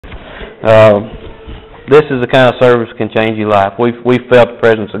This is the kind of service that can change your life. We've felt the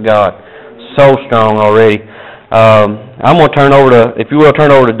presence of God so strong already. I'm going to turn over to, if you will,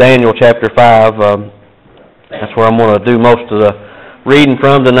 turn over to Daniel chapter 5. That's where I'm going to do most of the reading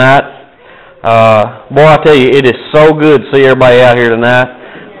from tonight. Boy, I tell you, it is so good to see everybody out here tonight.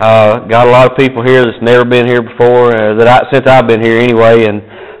 Got a lot of people here that's never been here before, since I've been here anyway, and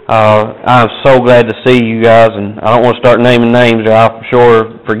I'm so glad to see you guys. And I don't want to start naming names, or I'll for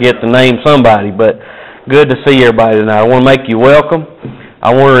sure forget to name somebody, but good to see everybody tonight. I want to make you welcome.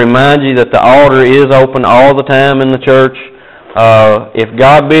 I want to remind you that the altar is open all the time in the church. If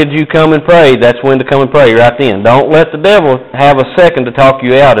God bids you come and pray, that's when to come and pray, right then. Don't let the devil have a second to talk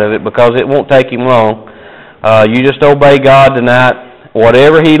you out of it, because it won't take him long. You just obey God tonight.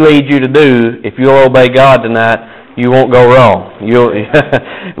 Whatever he leads you to do, if you'll obey God tonight, you won't go wrong.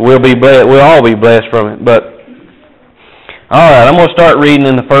 We'll be blessed. We'll all be blessed from it. But all right, I'm going to start reading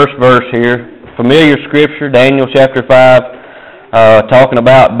in the first verse here. Familiar scripture, Daniel chapter 5, talking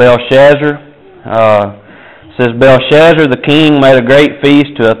about Belshazzar. It says, Belshazzar the king made a great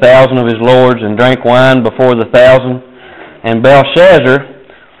feast to 1,000 of his lords, and drank wine before the 1,000. And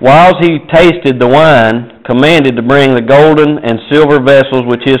Belshazzar, whiles he tasted the wine, commanded to bring the golden and silver vessels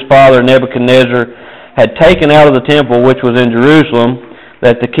which his father Nebuchadnezzar had taken out of the temple which was in Jerusalem,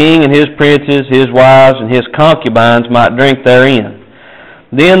 that the king and his princes, his wives, and his concubines might drink therein.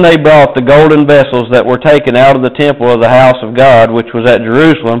 Then they brought the golden vessels that were taken out of the temple of the house of God, which was at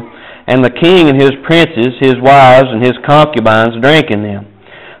Jerusalem, and the king and his princes, his wives, and his concubines drank in them.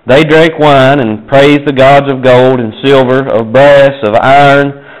 They drank wine and praised the gods of gold and silver, of brass, of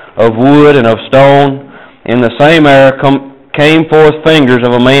iron, of wood, and of stone. In the same hour came forth fingers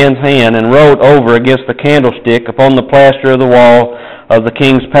of a man's hand, and wrote over against the candlestick upon the plaster of the wall of the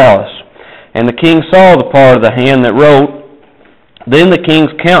king's palace. And the king saw the part of the hand that wrote. Then the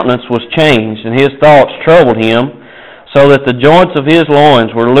king's countenance was changed, and his thoughts troubled him, so that the joints of his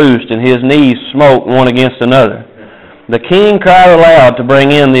loins were loosed, and his knees smote one against another. The king cried aloud to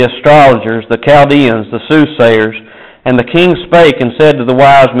bring in the astrologers, the Chaldeans, the soothsayers. And the king spake and said to the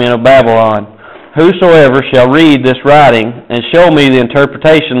wise men of Babylon, Whosoever shall read this writing, and show me the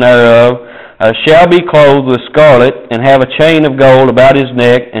interpretation thereof, shall be clothed with scarlet, and have a chain of gold about his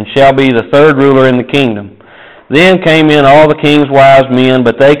neck, and shall be the third ruler in the kingdom. Then came in all the king's wise men,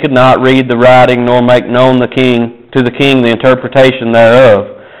 but they could not read the writing, nor make known to the king the interpretation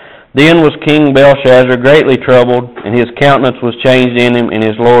thereof. Then was King Belshazzar greatly troubled, and his countenance was changed in him, and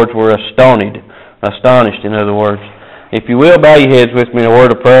his lords were astonished, in other words. If you will, bow your heads with me in a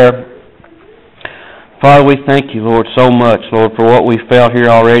word of prayer. Father, we thank you, Lord, so much, Lord, for what we felt here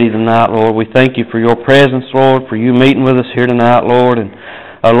already tonight, Lord. We thank you for your presence, Lord, for you meeting with us here tonight, Lord. And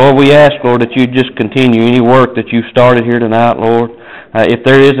Lord, we ask, Lord, that you just continue any work that you've started here tonight, Lord. If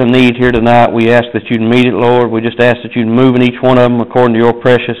there is a need here tonight, we ask that you'd meet it, Lord. We just ask that you'd move in each one of them according to your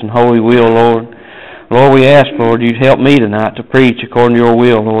precious and holy will, Lord. Lord, we ask, Lord, you'd help me tonight to preach according to your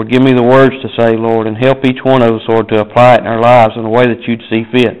will, Lord. Give me the words to say, Lord, and help each one of us, Lord, to apply it in our lives in a way that you'd see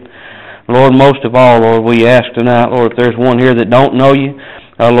fit. Lord, most of all, Lord, we ask tonight, Lord, if there's one here that don't know you,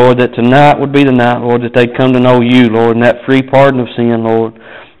 Lord, that tonight would be the night, Lord, that they'd come to know you, Lord, and that free pardon of sin, Lord.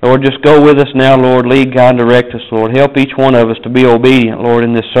 Lord, just go with us now, Lord. Lead, guide, and direct us, Lord. Help each one of us to be obedient, Lord,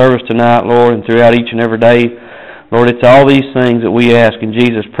 in this service tonight, Lord, and throughout each and every day. Lord, it's all these things that we ask in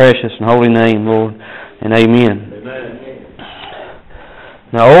Jesus' precious and holy name, Lord, and amen. Amen.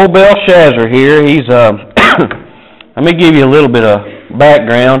 Now, old Belshazzar here, he's, let me give you a little bit of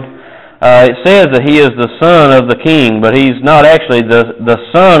background. It says that he is the son of the king, but he's not actually the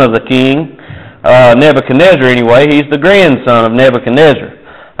son of the king, Nebuchadnezzar anyway. He's the grandson of Nebuchadnezzar.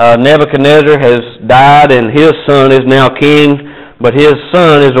 Nebuchadnezzar has died, and his son is now king, but his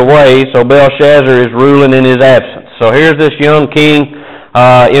son is away, so Belshazzar is ruling in his absence. So here's this young king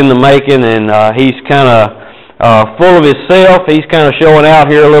in the making, and he's kind of full of himself. He's kind of showing out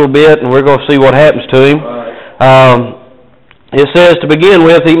here a little bit, and we're going to see what happens to him. It says, to begin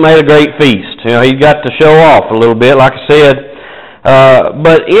with, he made a great feast. You know, he got to show off a little bit, like I said.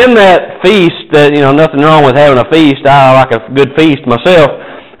 But in that feast, nothing wrong with having a feast. I like a good feast myself.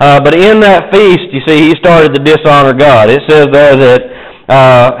 But in that feast, you see, he started to dishonor God. It says there that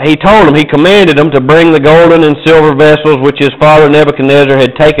he commanded them to bring the golden and silver vessels which his father Nebuchadnezzar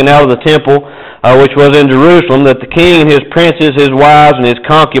had taken out of the temple, which was in Jerusalem, that the king and his princes, his wives, and his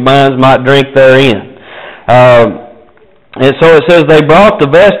concubines might drink therein. And so it says, they brought the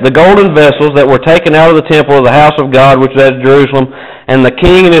golden vessels that were taken out of the temple of the house of God, which was at Jerusalem, and the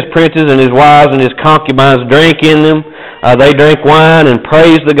king and his princes and his wives and his concubines drank in them. They drank wine and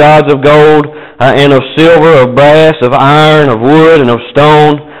praised the gods of gold and of silver, of brass, of iron, of wood, and of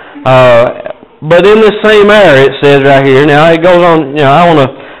stone. But in this same hour, it says right here. Now it goes on. I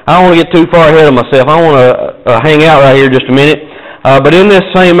don't want to get too far ahead of myself. I want to hang out right here just a minute. But in this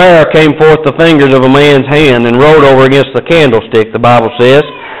same hour came forth the fingers of a man's hand and rolled over against the candlestick, the Bible says.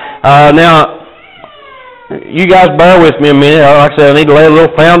 Now, you guys bear with me a minute. Like I said, I need to lay a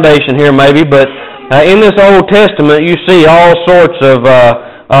little foundation here maybe. But in this Old Testament, you see all sorts of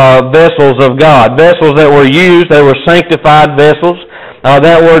vessels of God. Vessels that were used. They were sanctified vessels.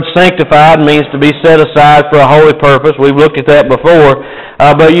 That word sanctified means to be set aside for a holy purpose. We've looked at that before.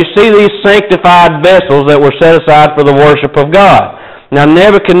 But you see these sanctified vessels that were set aside for the worship of God. Now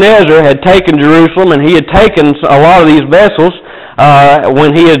Nebuchadnezzar had taken Jerusalem, and he had taken a lot of these vessels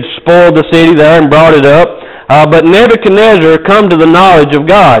when he had spoiled the city there and brought it up. But Nebuchadnezzar come to the knowledge of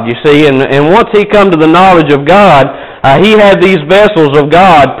God, you see, and once he come to the knowledge of God, he had these vessels of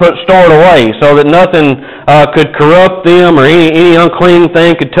God stored away so that nothing could corrupt them or any unclean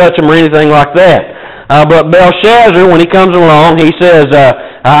thing could touch them or anything like that. But Belshazzar, when he comes along, he says,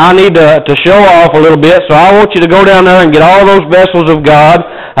 I need to show off a little bit, so I want you to go down there and get all those vessels of God,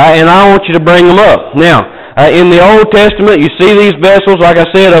 and I want you to bring them up. Now, in the Old Testament, you see these vessels, like I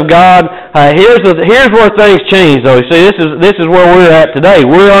said, of God. Here's where things change, though. You see, this is where we're at today.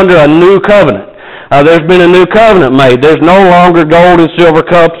 We're under a new covenant. There's been a new covenant made. There's no longer gold and silver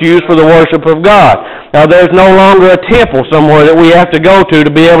cups used for the worship of God. There's no longer a temple somewhere that we have to go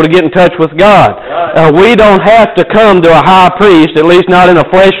to be able to get in touch with God. We don't have to come to a high priest, at least not in a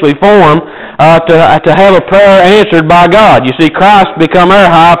fleshly form, to have a prayer answered by God. You see, Christ become our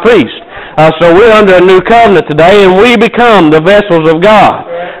high priest. So we're under a new covenant today, and we become the vessels of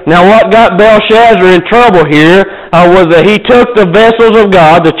God. Now what got Belshazzar in trouble here was that he took the vessels of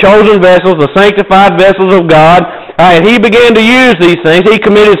God, the chosen vessels, the sanctified vessels of God, and he began to use these things. He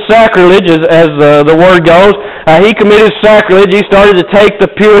committed sacrilege, as the word goes. He committed sacrilege. He started to take the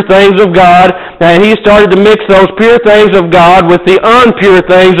pure things of God, and he started to mix those pure things of God with the impure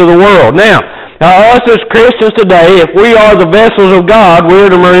things of the world. Now, us as Christians today, if we are the vessels of God,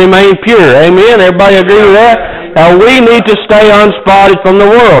 we're to remain pure. Amen? Everybody agree with that? We need to stay unspotted from the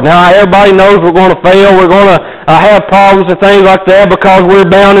world. Now, everybody knows we're going to fail. We're going to have problems and things like that because we're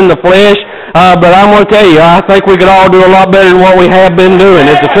bound in the flesh. But I'm going to tell you, I think we could all do a lot better than what we have been doing,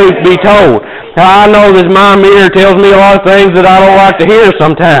 if the truth be told. I know that my mirror tells me a lot of things that I don't like to hear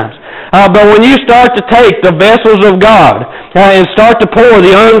sometimes. But when you start to take the vessels of God and start to pour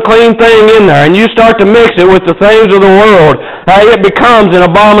the unclean thing in there, and you start to mix it with the things of the world, it becomes an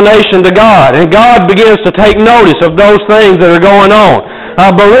abomination to God. And God begins to take notice of those things that are going on.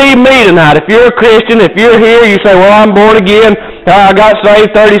 Believe me tonight, if you're a Christian, if you're here, you say, well, I'm born again, I got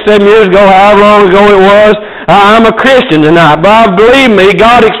saved 37 years ago, however long ago it was, I'm a Christian tonight. But believe me,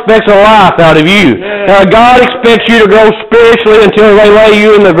 God expects a life out of you. God expects you to grow spiritually until they lay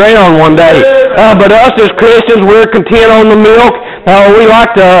you in the ground one day. But us as Christians, we're content on the milk. We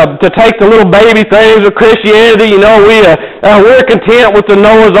like to take the little baby things of Christianity. You know, we're content with the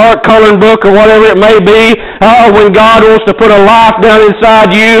Noah's Ark coloring book or whatever it may be. When God wants to put a life down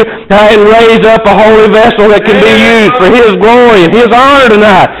inside you and raise up a holy vessel that can be used for His glory and His honor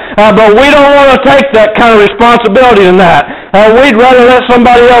tonight. But we don't want to take that kind of responsibility tonight. We'd rather let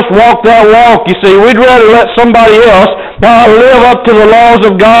somebody else walk that walk, you see. We'd rather let somebody else live up to the laws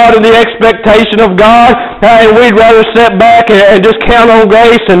of God and the expectation of God. And we'd rather sit back and just count on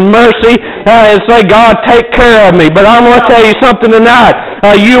grace and mercy and say, God, take care of me. But I'm going to tell you something tonight.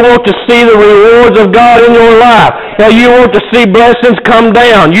 You want to see the rewards of God in your life. You want to see blessings come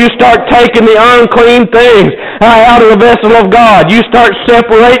down. You start taking the unclean things out of the vessel of God. You start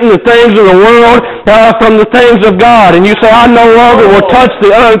separating the things of the world from the things of God. And you say, I no longer will touch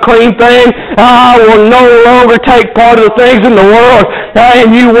the unclean thing. I will no longer take part of the things in the world.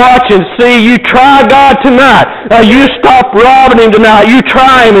 And you watch and see. You try God tonight. You stop robbing Him tonight. You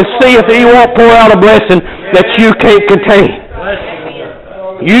try Him and see if He won't pour out a blessing that you can't contain.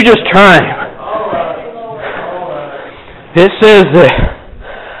 You just try Him. It says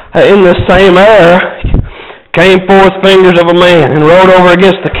that in the same hour came forth fingers of a man and rode over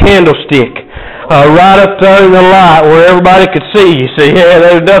against the candlestick, right up there in the light where everybody could see. You see,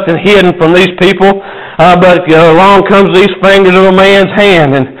 there's nothing hidden from these people, but along comes these fingers of a man's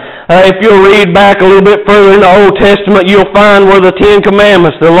hand. And if you'll read back a little bit further in the Old Testament, you'll find where the Ten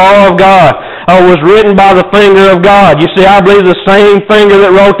Commandments, the law of God, was written by the finger of God. You see, I believe the same finger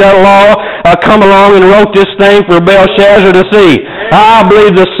that wrote that law come along and wrote this thing for Belshazzar to see. I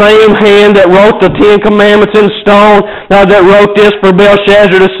believe the same hand that wrote the Ten Commandments in stone that wrote this for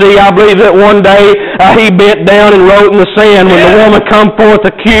Belshazzar to see. I believe that one day he bent down and wrote in the sand when the woman come forth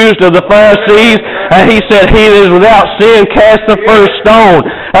accused of the Pharisees. He said, he that is without sin cast the first stone.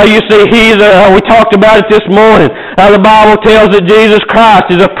 You see, we talked about it this morning. The Bible tells that Jesus Christ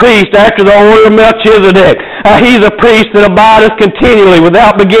is a priest after the order of Melchizedek. He's a priest that abideth continually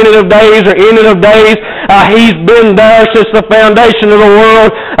without beginning of days or ending of days. He's been there since the foundation of the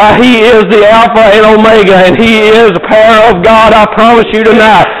world. He is the Alpha and Omega, and He is the power of God. I promise you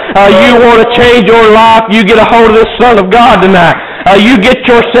tonight. You want to change your life, you get a hold of this Son of God tonight. You get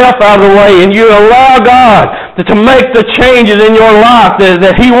yourself out of the way, and you allow God to make the changes in your life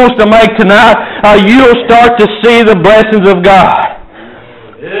that He wants to make tonight. You'll start to see the blessings of God.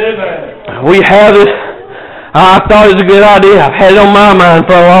 Amen. We have it. I thought it was a good idea. I've had it on my mind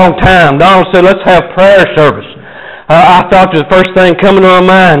for a long time. Donald said, let's have prayer service. I thought the first thing coming to my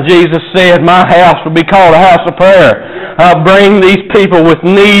mind, Jesus said, my house will be called a house of prayer. Bring these people with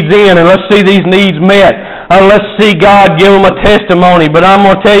needs in, and let's see these needs met. Let's see God give them a testimony. But I'm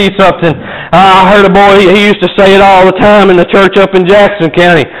going to tell you something. I heard a boy, he used to say it all the time in the church up in Jackson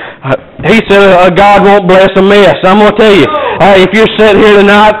County. He said, God won't bless a mess. I'm going to tell you, if you're sitting here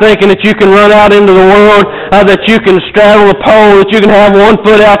tonight thinking that you can run out into the world, that you can straddle the pole, that you can have one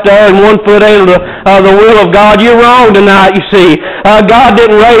foot out there and one foot into the will of God, you're wrong tonight, you see. God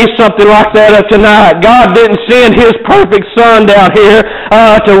didn't raise something like that up tonight. God didn't send His perfect Son down here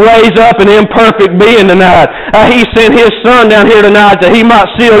to raise up an imperfect being tonight. He sent His Son down here tonight that He might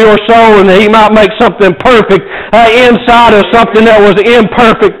seal your soul and that He might make something perfect inside of something that was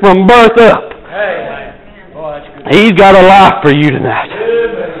imperfect from birth up. He's got a life for you tonight.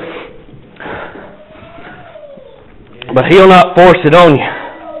 But He'll not force it on you.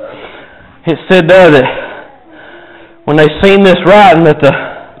 It said there that when they seen this writing that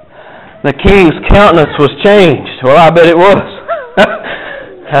the king's countenance was changed. Well, I bet it was.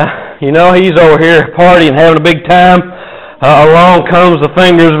 He's over here partying, having a big time. Along comes the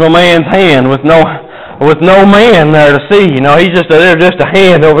fingers of a man's hand with no man there to see. He's they're just a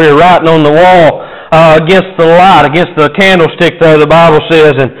hand over here writing on the wall against the light, against the candlestick there, the Bible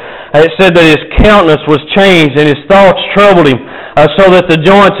says. And it said that his countenance was changed and his thoughts troubled him, so that the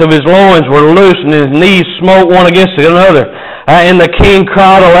joints of his loins were loose and his knees smote one against another. And the king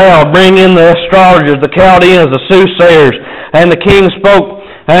cried aloud, bring in the astrologers, the Chaldeans, the soothsayers. And the king spoke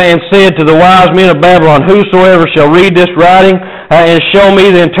and said to the wise men of Babylon, whosoever shall read this writing and show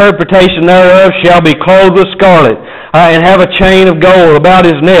me the interpretation thereof shall be clothed with scarlet and have a chain of gold about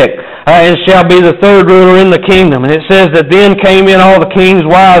his neck. And shall be the third ruler in the kingdom. And it says that then came in all the king's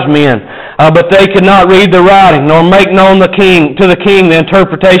wise men, but they could not read the writing, nor make known to the king the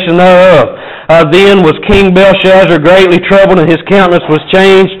interpretation thereof. Then was King Belshazzar greatly troubled, and his countenance was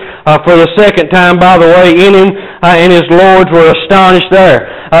changed for the second time by the way in him, and his lords were astonished there.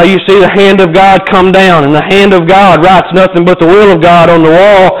 You see the hand of God come down, and the hand of God writes nothing but the will of God on the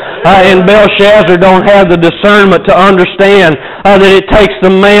wall, and Belshazzar don't have the discernment to understand that it takes the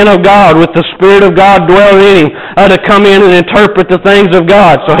man of God with the Spirit of God dwelling in him to come in and interpret the things of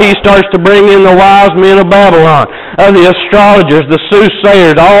God. So he starts to bring in the wise men of Babylon, the astrologers, the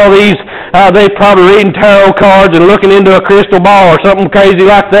soothsayers, all these. They probably reading tarot cards and looking into a crystal ball or something crazy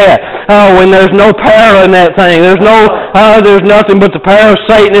like that. When there's no power in that thing, there's nothing but the power of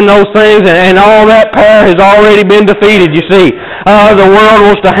Satan in those things, and all that power has already been defeated. You see, the world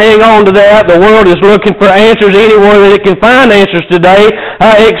wants to hang on to that. The world is looking for answers anywhere that it can find answers today,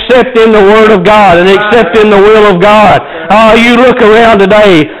 except in the Word of God and except in the will of God. You look around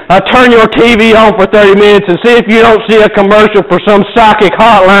today. Turn your TV on for 30 minutes and see if you don't see a commercial for some psychic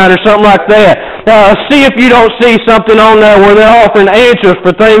hotline or something like that. See if you don't see something on there where they're offering answers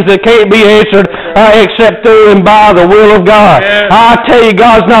for things that can't be answered except through and by the will of God. I tell you,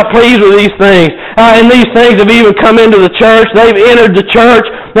 God's not pleased with these things. And these things have even come into the church. They've entered the church.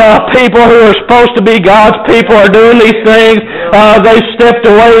 People who are supposed to be God's people are doing these things. They've stepped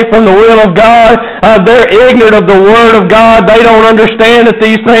away from the will of God. They're ignorant of the Word of God. They don't understand that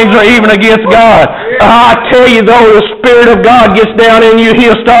these things are even against God. I tell you, though, the Spirit of God gets down in you,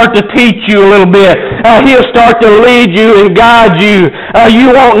 He'll start to teach you a little bit. He'll start to lead you and guide you.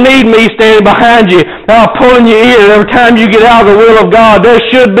 You won't need me standing behind you, pulling your ear every time you get out of the will of God. There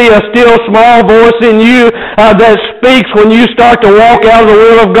should be a still small voice in you that speaks when you start to walk out of the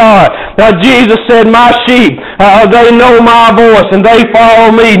will of God. Jesus said, my sheep, they know my voice and they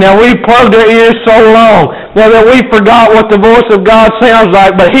follow me. Now, we've plugged our ears so long that we forgot what the voice of God sounds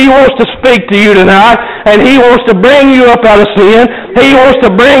like, but He wants to speak to you tonight, and He wants to bring you up out of sin. He wants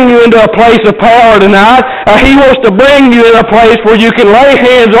to bring you into a place of power tonight. He wants to bring you in a place where you can lay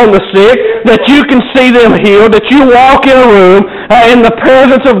hands on the sick, that you can see them healed, that you walk in a room and the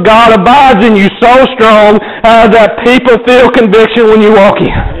presence of God abides in you so strong that people feel conviction when you walk in.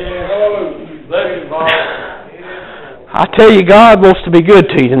 I tell you, God wants to be good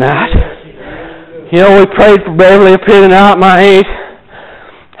to you tonight. You know, we prayed for Beverly up here tonight. My aunt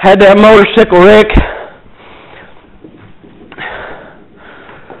had that motorcycle wreck.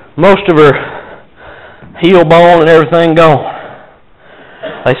 Most of her heel bone and everything gone.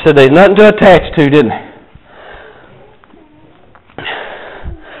 They said there's nothing to attach to, didn't they?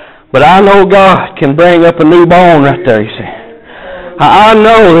 But I know God can bring up a new bone right there, you see. I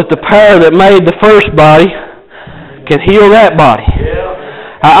know that the power that made the first body can heal that body.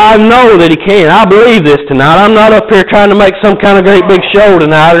 I know that He can. I believe this tonight. I'm not up here trying to make some kind of great big show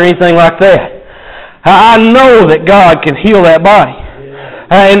tonight or anything like that. I know that God can heal that body.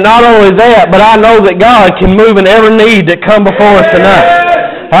 And not only that, but I know that God can move in every need that come before us tonight.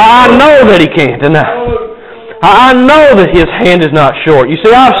 I know that He can tonight. I know that His hand is not short. You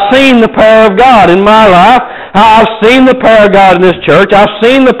see, I've seen the power of God in my life. I've seen the power of God in this church. I've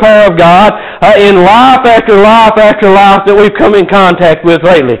seen the power of God in life after life after life that we've come in contact with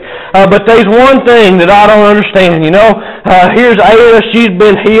lately. But there's one thing that I don't understand. You know, here's Ada. She's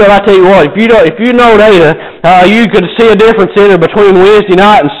been healed. I tell you what, if you know Ada, you could see a difference in her between Wednesday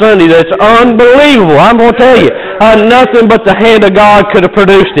night and Sunday that's unbelievable. I'm going to tell you, nothing but the hand of God could have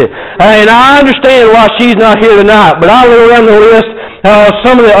produced it. And I understand why she's not here tonight, but I look around the list,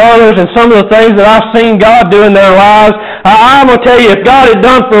 some of the others and some of the things that I've seen God do in their lives. I'm going to tell you, if God had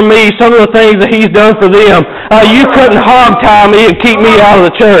done for me some of the things that He's done for them, you couldn't hog-tie me and keep me out of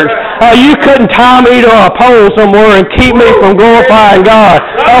the church. You couldn't tie me to a pole somewhere and keep me from glorifying God.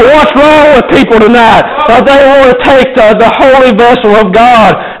 What's wrong with people tonight? They want to take the holy vessel of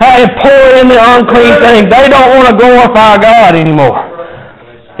God and pour in the unclean thing. They don't want to glorify God anymore.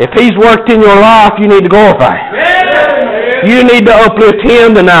 If He's worked in your life, you need to glorify Him. You need to uplift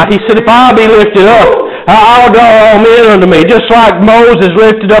Him tonight. He said, if I be lifted up, I'll draw all men unto me. Just like Moses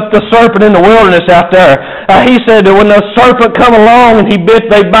lifted up the serpent in the wilderness out there. He said that when the serpent come along and they bit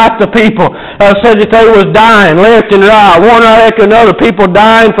the people. Said that they was dying left and right. One right after another. People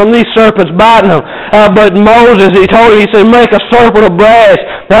dying from these serpents biting them. But Moses, he said, make a serpent of brass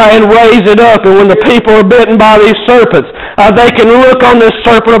and raise it up. And when the people are bitten by these serpents, they can look on this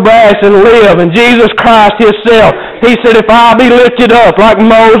serpent of brass and live. And Jesus Christ Himself, He said, if I be lifted up like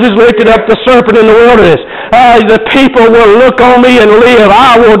Moses lifted up the serpent in the wilderness, the people will look on me and live.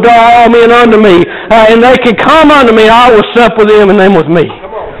 I will draw all men unto me. And they can come unto me. I will sup with them and them with me.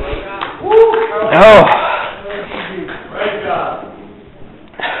 Oh.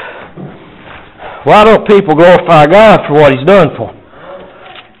 Why don't people glorify God for what He's done for them?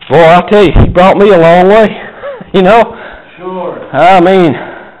 Boy, I tell you, He brought me a long way. You know? Sure. I mean,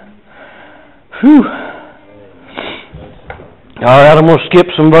 whew. All right, I'm going to skip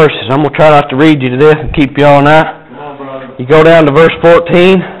some verses. I'm going to try not to read you to death and keep you all night. Come on, brother. You go down to verse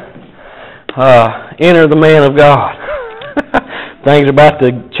 14. Enter the man of God. Things are about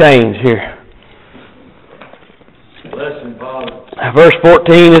to change here. Bless him, Father. Verse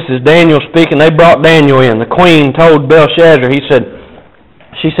 14, this is Daniel speaking. They brought Daniel in. The queen told Belshazzar,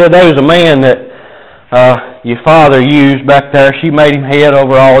 she said there was a man that your father used back there. She made him head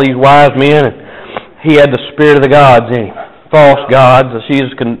over all these wise men, and he had the spirit of the gods in him. False gods. She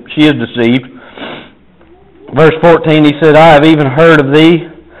is deceived. Verse 14, he said, I have even heard of thee,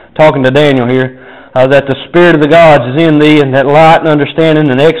 talking to Daniel here, that the spirit of the gods is in thee, and that light and understanding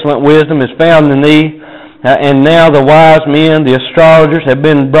and excellent wisdom is found in thee. And now the wise men, the astrologers, have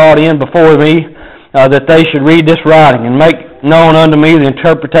been brought in before me, that they should read this writing and make known unto me the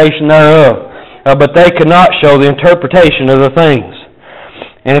interpretation thereof. But they could not show the interpretation of the things.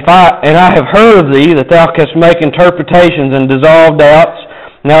 And I have heard of thee that thou canst make interpretations and dissolve doubts.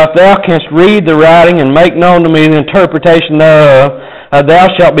 Now if thou canst read the writing and make known to me the interpretation thereof, thou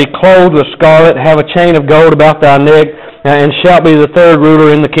shalt be clothed with scarlet, have a chain of gold about thy neck, and shalt be the third ruler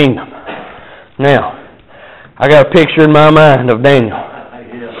in the kingdom. Now, I got a picture in my mind of Daniel.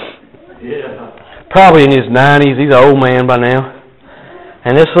 Probably in his 90s. He's an old man by now.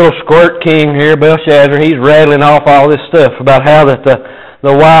 And this little squirt king here, Belshazzar, he's rattling off all this stuff about how that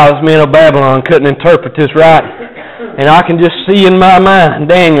the wise men of Babylon couldn't interpret this writing. And I can just see in my mind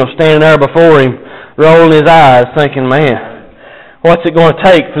Daniel standing there before him, rolling his eyes, thinking, man, what's it going to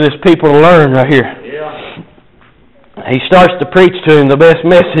take for this people to learn right here? He starts to preach to him the best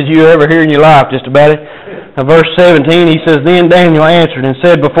message you ever hear in your life, just about it. Verse 17, he says, Then Daniel answered and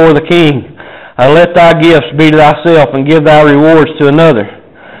said before the king, Let thy gifts be to thyself, and give thy rewards to another.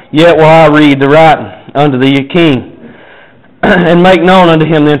 Yet will I read the writing unto thee, king, and make known unto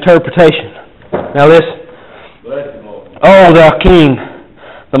him the interpretation. Now listen. O thou king,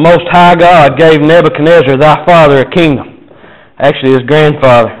 the Most High God gave Nebuchadnezzar thy father a kingdom, actually his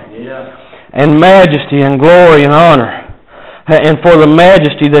grandfather, and majesty and glory and honor, and for the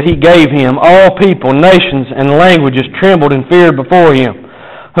majesty that he gave him. All people, nations, and languages trembled and feared before him.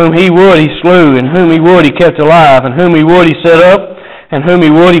 Whom he would he slew, and whom he would he kept alive, and whom he would he set up, and whom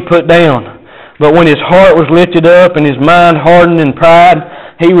he would he put down. But when his heart was lifted up, and his mind hardened in pride,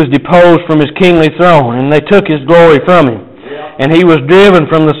 he was deposed from his kingly throne, and they took his glory from him. And he was driven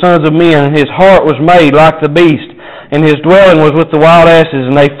from the sons of men, and his heart was made like the beast, and his dwelling was with the wild asses,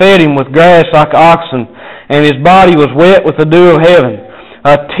 and they fed him with grass like oxen, and his body was wet with the dew of heaven,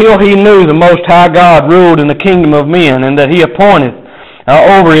 till he knew the Most High God ruled in the kingdom of men, and that he appointed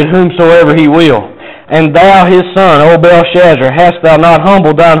over it whomsoever he will. And thou his son, O Belshazzar, hast thou not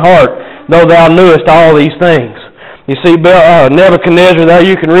humbled thine heart, though thou knewest all these things? You see, Nebuchadnezzar, there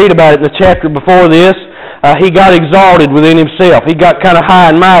you can read about it in the chapter before this. He got exalted within himself. He got kind of high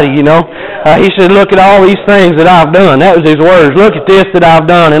and mighty, you know. He said, look at all these things that I've done. That was his words. Look at this that I've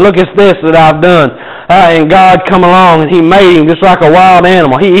done, and look at this that I've done. And God come along, and he made him just like a wild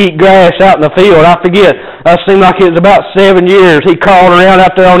animal. He eat grass out in the field. I forget. It seemed like it was about 7 years. He crawled around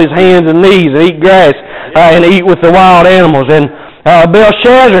out there on his hands and knees and eat grass and eat with the wild animals. And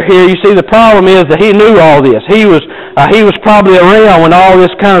Belshazzar here, you see, the problem is that he knew all this. He was probably around when all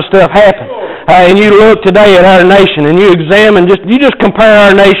this kind of stuff happened. And you look today at our nation, and you examine, you just compare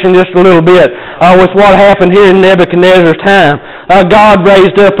our nation just a little bit with what happened here in Nebuchadnezzar's time. God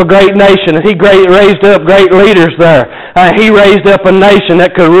raised up a great nation, and he raised up great leaders there. He raised up a nation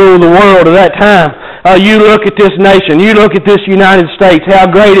that could rule the world at that time. You look at this nation, you look at this United States, how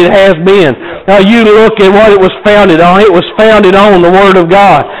great it has been. You look at what it was founded on. It was founded on the Word of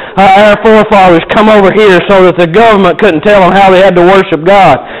God. Our forefathers come over here so that the government couldn't tell them how they had to worship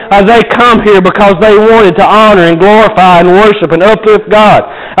God. They come here because they wanted to honor and glorify and worship and uplift God.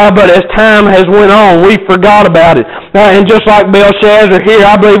 But as time has went on, we forgot about it. And just like Belshazzar here,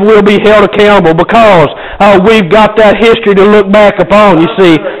 I believe we'll be held accountable because we've got that history to look back upon, you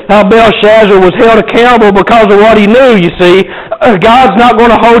see. Belshazzar was held accountable because of what he knew, you see. God's not going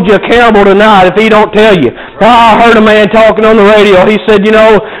to hold you accountable tonight if he don't tell you. I heard a man talking on the radio. He said, you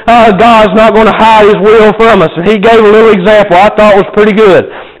know, God's not going to hide his will from us. And he gave a little example I thought was pretty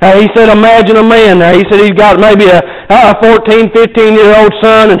good. He said, imagine a man there. He said he's got maybe a 14, 15-year-old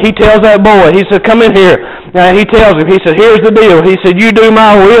son, and he tells that boy, he said, come in here. He tells him, he said, here's the deal. He said, you do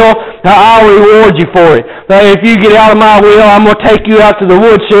my will, I'll reward you for it. If you get out of my will, I'm going to take you out to the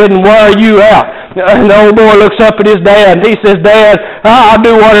woodshed and wear you out. And the old boy looks up at his dad, and he says, Dad, I'll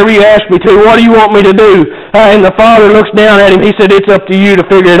do whatever you ask me to. What do you want me to do? And the father looks down at him. He said, it's up to you to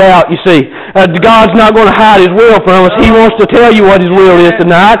figure it out, you see. God's not going to hide his will from us. He wants to tell you what his will is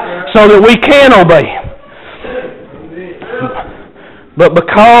tonight so that we can obey him. But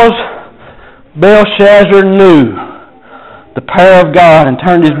because Belshazzar knew the power of God and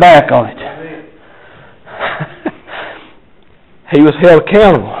turned his back on it, he was held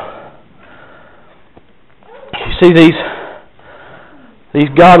accountable. You see, these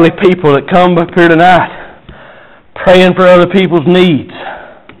godly people that come up here tonight praying for other people's needs.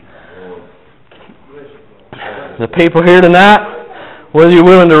 The people here tonight, whether you're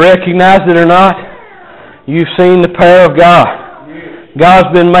willing to recognize it or not, you've seen the power of God.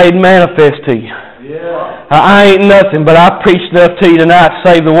 God's been made manifest to you. I ain't nothing, but I preached enough to you tonight to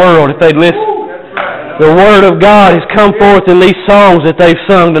save the world if they'd listen. The Word of God has come forth in these songs that they've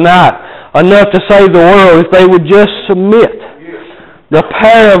sung tonight, enough to save the world if they would just submit. The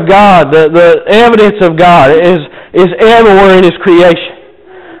power of God, the evidence of God is everywhere in His creation.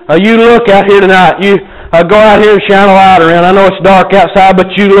 You look out here tonight, you go out here and shine a light around. I know it's dark outside, but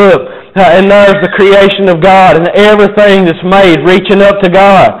you look, and there's the creation of God and everything that's made, reaching up to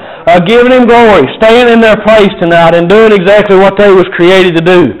God, giving Him glory, staying in their place tonight and doing exactly what they was created to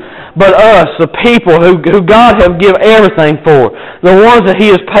do. But us, the people who God have given everything for, the ones that He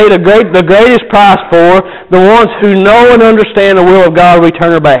has paid the greatest price for, the ones who know and understand the will of God, we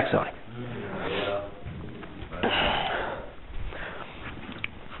turn our backs on Him.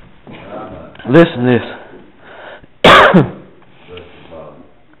 Listen to this.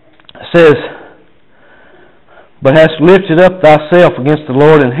 It says, but hast lifted up thyself against the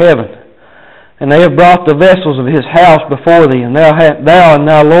Lord in heaven, and they have brought the vessels of His house before thee, and thou and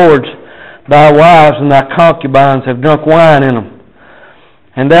thy lords, thy wives and thy concubines have drunk wine in them.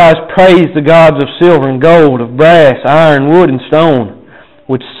 And thou hast praised the gods of silver and gold, of brass, iron, wood, and stone,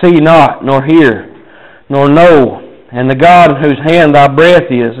 which see not, nor hear, nor know, and the God in whose hand thy breath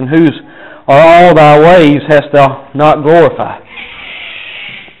is, and whose are all thy ways, hast thou not glorified.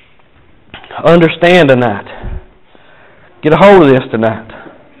 Understand tonight. Get a hold of this tonight.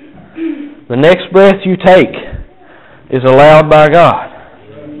 The next breath you take is allowed by God.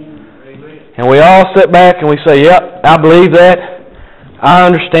 And we all sit back and we say, yep, I believe that. I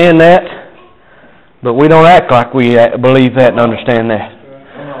understand that. But we don't act like we believe that and understand that.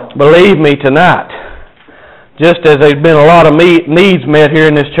 Believe me tonight, just as there's been a lot of needs met here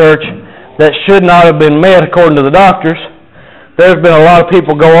in this church that should not have been met according to the doctors, there's been a lot of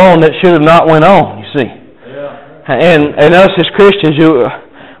people go on that should have not went on, you see. And us as Christians,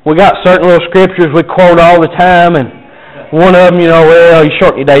 we got certain little scriptures we quote all the time, and one of them, well, you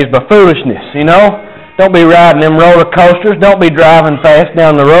shorten your days by foolishness, Don't be riding them roller coasters. Don't be driving fast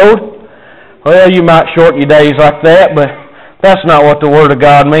down the road. Well, you might shorten your days like that, but that's not what the Word of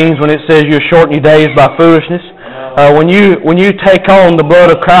God means when it says you shorten your days by foolishness. When you take on the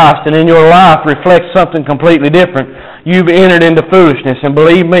blood of Christ and in your life reflects something completely different, you've entered into foolishness. And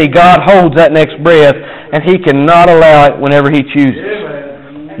believe me, God holds that next breath, and He cannot allow it whenever He chooses.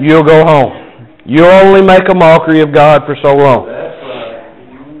 You'll go home. You'll only make a mockery of God for so long. That's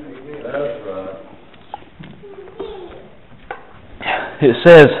right. It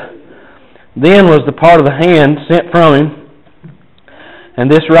says, then was the part of the hand sent from Him, and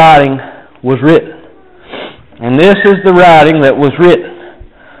this writing was written. And this is the writing that was written.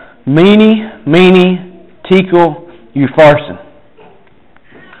 Mene, tekel, upharsin.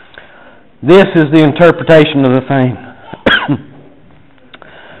 This is the interpretation of the thing.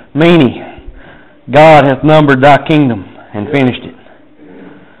 Mene, God hath numbered thy kingdom and finished it.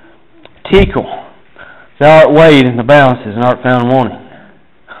 Tekel, thou art weighed in the balances and art found wanting.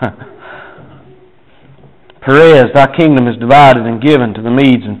 Perez, thy kingdom is divided and given to the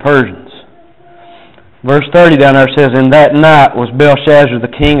Medes and Persians. Verse 30 down there says, in that night was Belshazzar the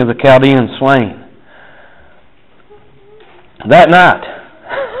king of the Chaldeans slain. That night.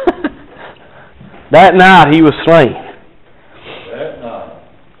 That night he was slain. That night.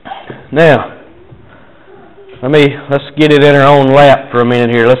 Now, let's get it in our own lap for a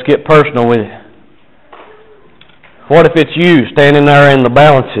minute here. Let's get personal with it. What if it's you standing there in the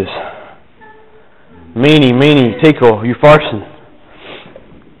balances? Mene, tekel, upharsin.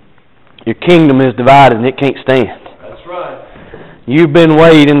 Your kingdom is divided and it can't stand. That's right. You've been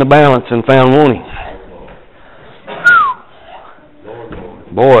weighed in the balance and found wanting.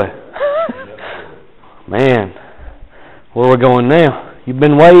 Boy. Man. Where are we going now? You've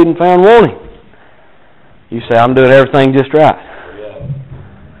been weighed and found wanting. You say, I'm doing everything just right.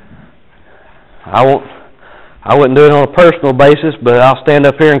 I wouldn't do it on a personal basis, but I'll stand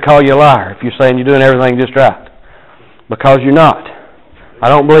up here and call you a liar if you're saying you're doing everything just right. Because you're not. I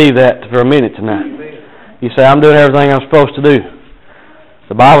don't believe that for a minute tonight. You say, I'm doing everything I'm supposed to do.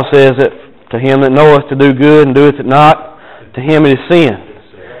 The Bible says that to him that knoweth to do good and doeth it not, to him it is sin.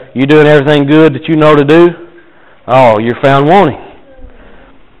 You doing everything good that you know to do? Oh, you're found wanting.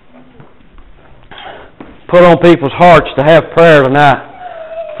 Put on people's hearts to have prayer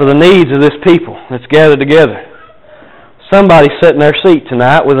tonight for the needs of this people that's gathered together. Somebody sat in their seat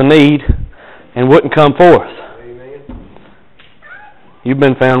tonight with a need and wouldn't come forth. You've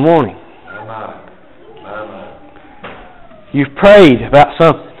been found wanting. You've prayed about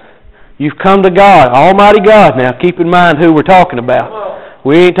something. You've come to God, Almighty God. Now, keep in mind who we're talking about.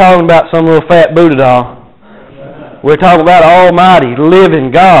 We ain't talking about some little fat Buddha doll. We're talking about Almighty,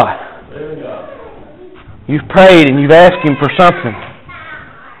 living God. You've prayed and you've asked Him for something,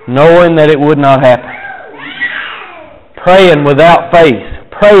 knowing that it would not happen. Praying without faith.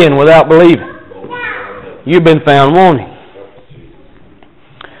 Praying without believing. You've been found wanting.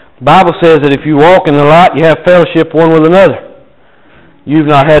 The Bible says that if you walk in the light, you have fellowship one with another. You've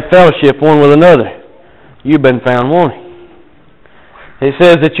not had fellowship one with another. You've been found wanting. It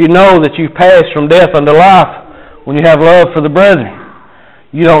says that you know that you've passed from death unto life when you have love for the brethren.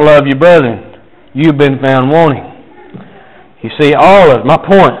 You don't love your brethren. You've been found wanting. You see, all of it. My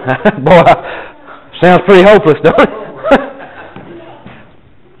point. Boy, sounds pretty hopeless, don't it?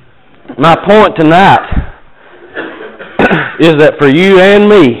 My point tonight is that for you and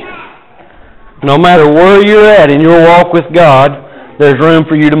me, no matter where you're at in your walk with God, there's room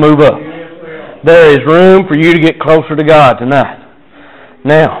for you to move up. There is room for you to get closer to God tonight.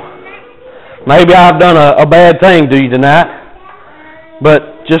 Now, maybe I've done a bad thing to you tonight,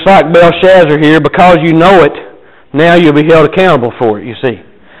 but just like Belshazzar here, because you know it, now you'll be held accountable for it, you see.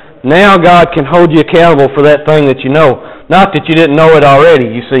 Now God can hold you accountable for that thing that you know. Not that you didn't know it already,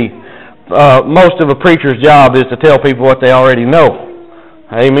 you see. Most of a preacher's job is to tell people what they already know.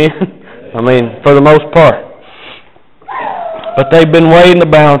 Amen? I mean, for the most part. But they've been weighed in the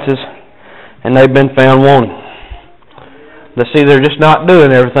balances, and they've been found wanting. But see, they're just not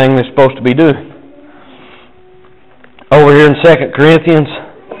doing everything they're supposed to be doing. Over here in 2 Corinthians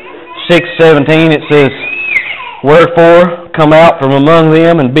 6:17, it says, Wherefore, come out from among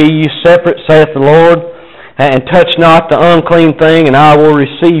them, and be ye separate, saith the Lord, and touch not the unclean thing, and I will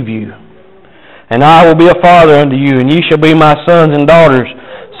receive you. And I will be a father unto you, and ye shall be my sons and daughters,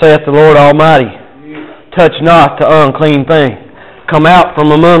 saith the Lord Almighty. Touch not the unclean thing. Come out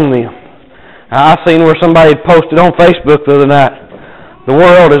from among them. I seen where somebody had posted on Facebook the other night, the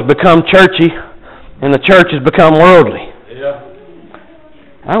world has become churchy, and the church has become worldly. Yeah.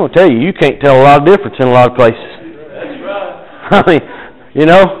 I'm going to tell you, you can't tell a lot of difference in a lot of places. That's right. I mean, you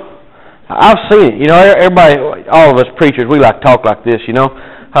know, I've seen it. You know, everybody, all of us preachers, we like to talk like this, you know.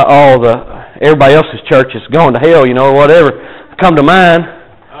 Everybody else's church is going to hell, you know, or whatever. Come to mine.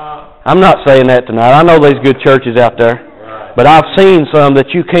 I'm not saying that tonight. I know there's good churches out there. Right. But I've seen some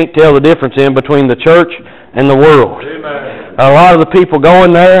that you can't tell the difference in between the church and the world. Amen. A lot of the people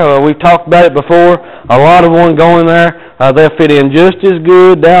going there, we've talked about it before, a lot of them going there, they'll fit in just as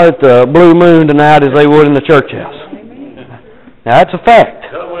good down at the Blue Moon tonight as they would in the church house. Now, that's a fact.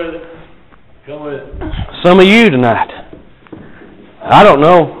 Come with it. Come with it. Some of you tonight, I don't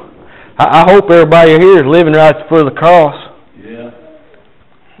know. I hope everybody here is living right for the cross. Yeah.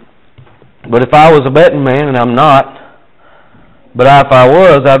 But if I was a betting man, and I'm not, but if I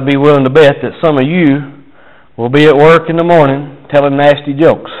was, I'd be willing to bet that some of you will be at work in the morning telling nasty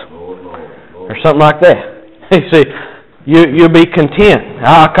jokes. Or something like that. You see, you'll be content.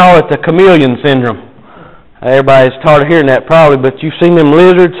 I call it the chameleon syndrome. Everybody's tired of hearing that probably, but you've seen them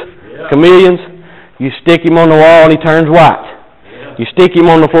lizards, chameleons. You stick him on the wall and he turns white. You stick him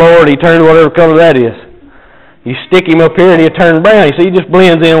on the floor and he turns whatever color that is. You stick him up here and he'll turn brown. You see, he just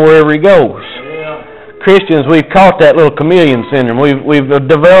blends in wherever he goes. Christians, we've caught that little chameleon syndrome. We've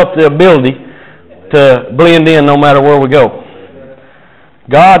developed the ability to blend in no matter where we go.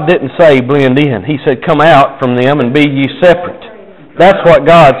 God didn't say blend in. He said come out from them and be ye separate. That's what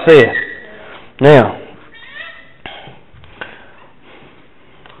God said. Now,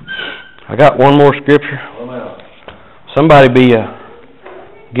 I got one more scripture. Somebody be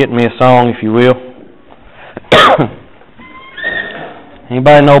getting me a song, if you will.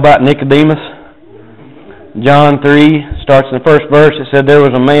 Anybody know about Nicodemus? John 3 starts in the first verse. It said, there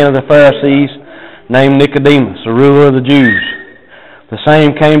was a man of the Pharisees named Nicodemus, a ruler of the Jews. The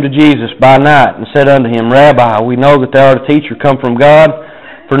same came to Jesus by night and said unto him, Rabbi, we know that thou art a teacher come from God,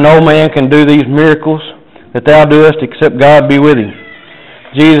 for no man can do these miracles that thou doest except God be with him.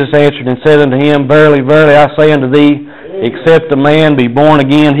 Jesus answered and said unto him, Verily, verily, I say unto thee, except a man be born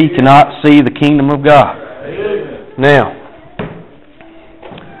again, he cannot see the kingdom of God. Now,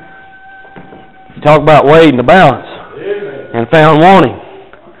 talk about weighing the balance and found wanting.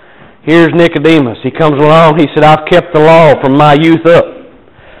 Here's Nicodemus. He comes along. He said, I've kept the law from my youth up.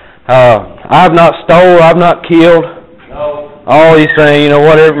 I've not stole. I've not killed. All he's saying, you know,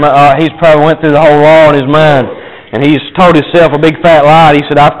 whatever. He's probably went through the whole law in his mind. And he's told himself a big fat lie. He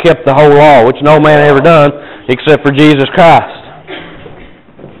said, I've kept the whole law, which no man ever done except for Jesus Christ.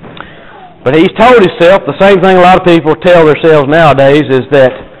 But he's told himself the same thing a lot of people tell themselves nowadays is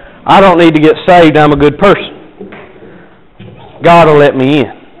that I don't need to get saved, I'm a good person. God will let me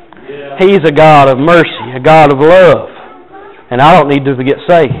in. He's a God of mercy, a God of love. And I don't need to get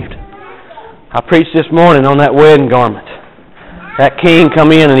saved. I preached this morning on that wedding garment. That king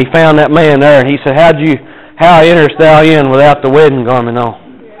come in and he found that man there and he said, How enterest thou in without the wedding garment on?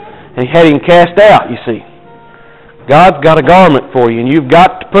 And he had him cast out, you see. God's got a garment for you and you've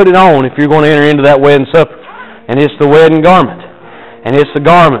got to put it on if you're going to enter into that wedding supper. And it's the wedding garment. And it's the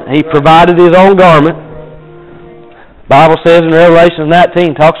garment. He provided his own garment. The Bible says in Revelation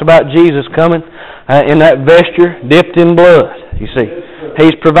 19, talks about Jesus coming in that vesture dipped in blood. You see,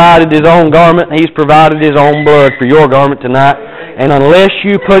 he's provided his own garment. He's provided his own blood for your garment tonight. And unless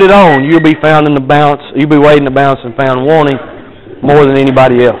you put it on, you'll be found in the balance. You'll be weighed in the balance and found wanting more than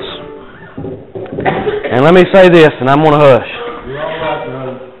anybody else. And let me say this, and I'm going to hush.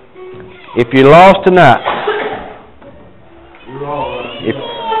 If you're lost tonight,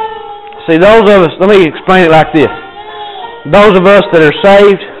 see, those of us, let me explain it like this. Those of us that are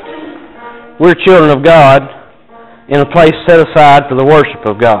saved, we're children of God in a place set aside for the worship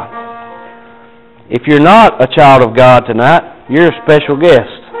of God. If you're not a child of God tonight, you're a special guest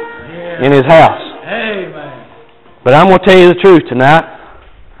in His house. Amen. But I'm going to tell you the truth tonight.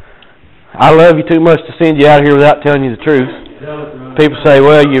 I love you too much to send you out here without telling you the truth. People say,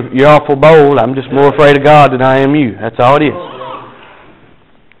 well, you're awful bold. I'm just more afraid of God than I am you. That's all it is.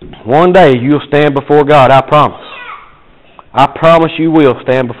 One day you'll stand before God, I promise. I promise you will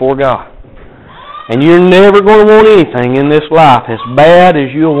stand before God. And you're never going to want anything in this life as bad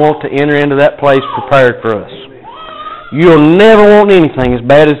as you'll want to enter into that place prepared for us. You'll never want anything as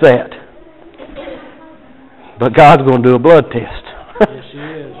bad as that. but God's going to do a blood test. Yes, He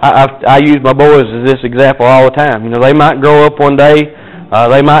is. I use my boys as this example all the time. You know, they might grow up one day,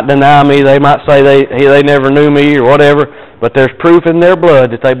 they might deny me, they might say they never knew me or whatever, but there's proof in their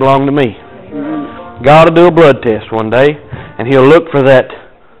blood that they belong to me. God will do a blood test one day, and He'll look for that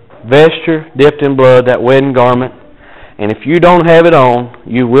vesture dipped in blood, that wedding garment, and if you don't have it on,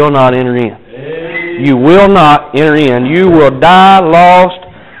 you will not enter in. You will not enter in. You will die lost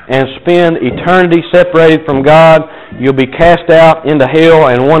and spend eternity separated from God. You'll be cast out into hell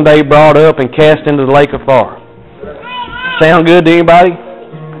and one day brought up and cast into the lake of fire. Sound good to anybody?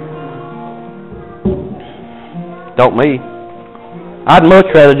 Don't me. I'd much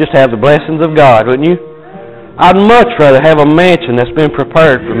rather just have the blessings of God, wouldn't you? I'd much rather have a mansion that's been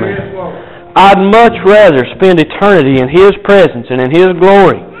prepared for me. I'd much rather spend eternity in His presence and in His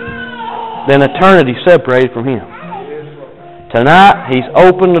glory than eternity separated from Him. Tonight, He's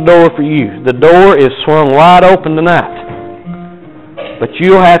opened the door for you. The door is swung wide open tonight. But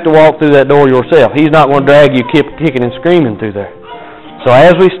you'll have to walk through that door yourself. He's not going to drag you kicking and screaming through there. So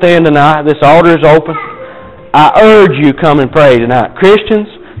as we stand tonight, this altar is open. I urge you, come and pray tonight. Christians,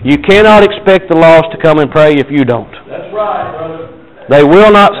 you cannot expect the lost to come and pray if you don't. That's right, brother. They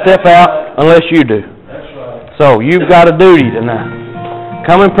will not step out unless you do. That's right. So you've got a duty tonight.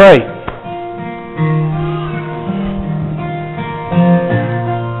 Come and pray.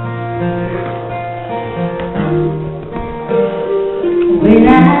 When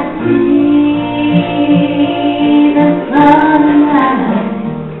I see the sunrise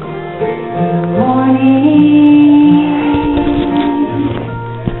morning,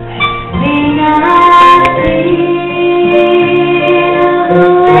 when I feel the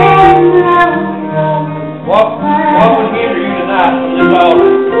wind blow, What would hinder you tonight from this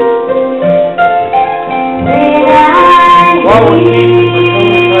altar? when I What would keep you from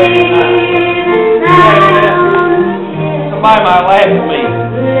coming and praying tonight? Somebody might laugh at me.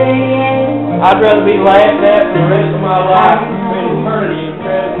 I'd rather be laughed at for the rest of my life and spend eternity in the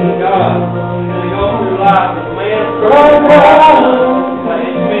presence of God than to go through life as a man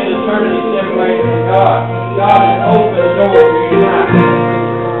and spend eternity separated from God. God has opened the door for you tonight.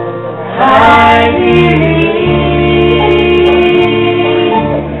 I believe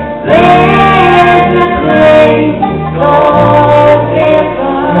there's a place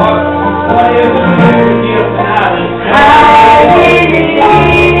What is it that you give tonight? I believe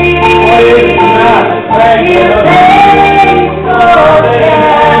What is it tonight that drags you up? there's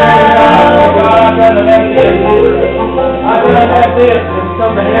a place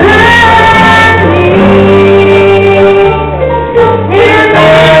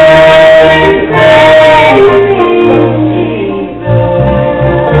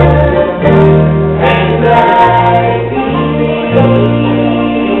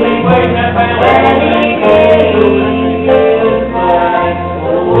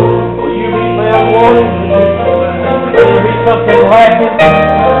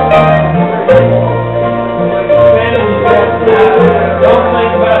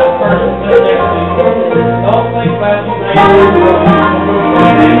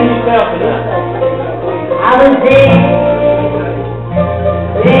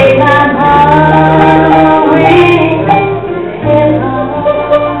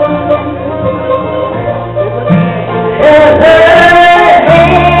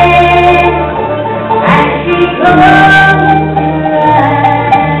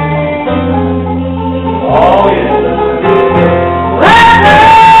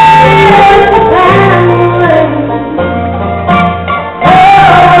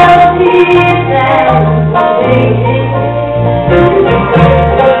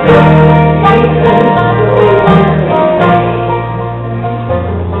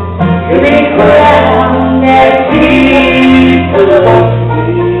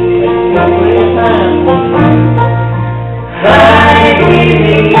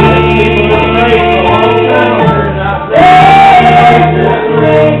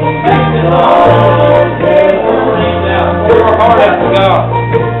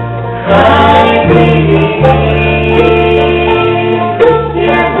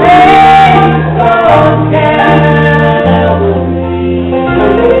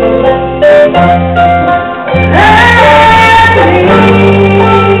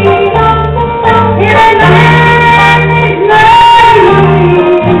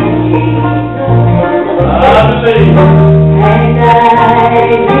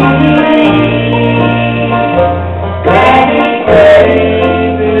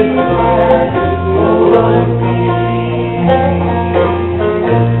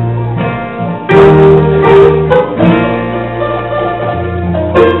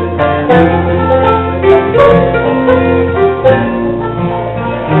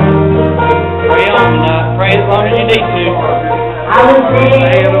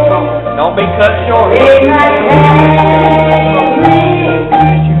Don't be cut short. Take my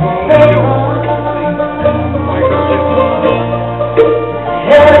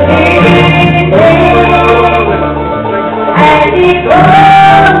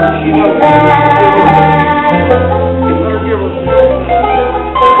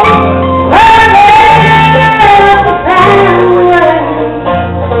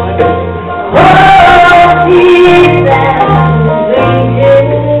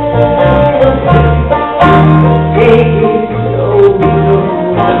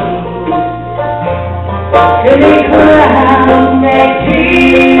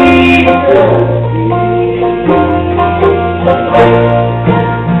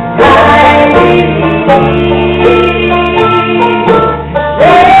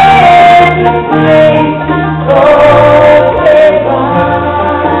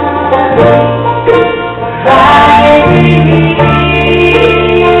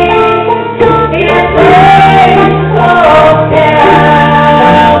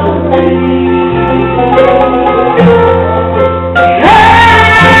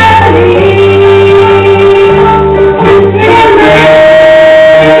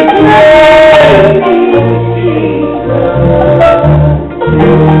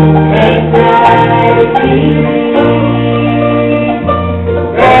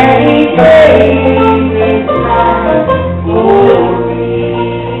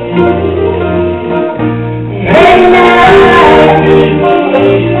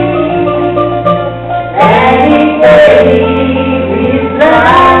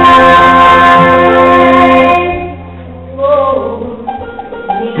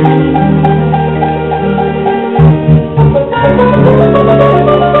Thank you.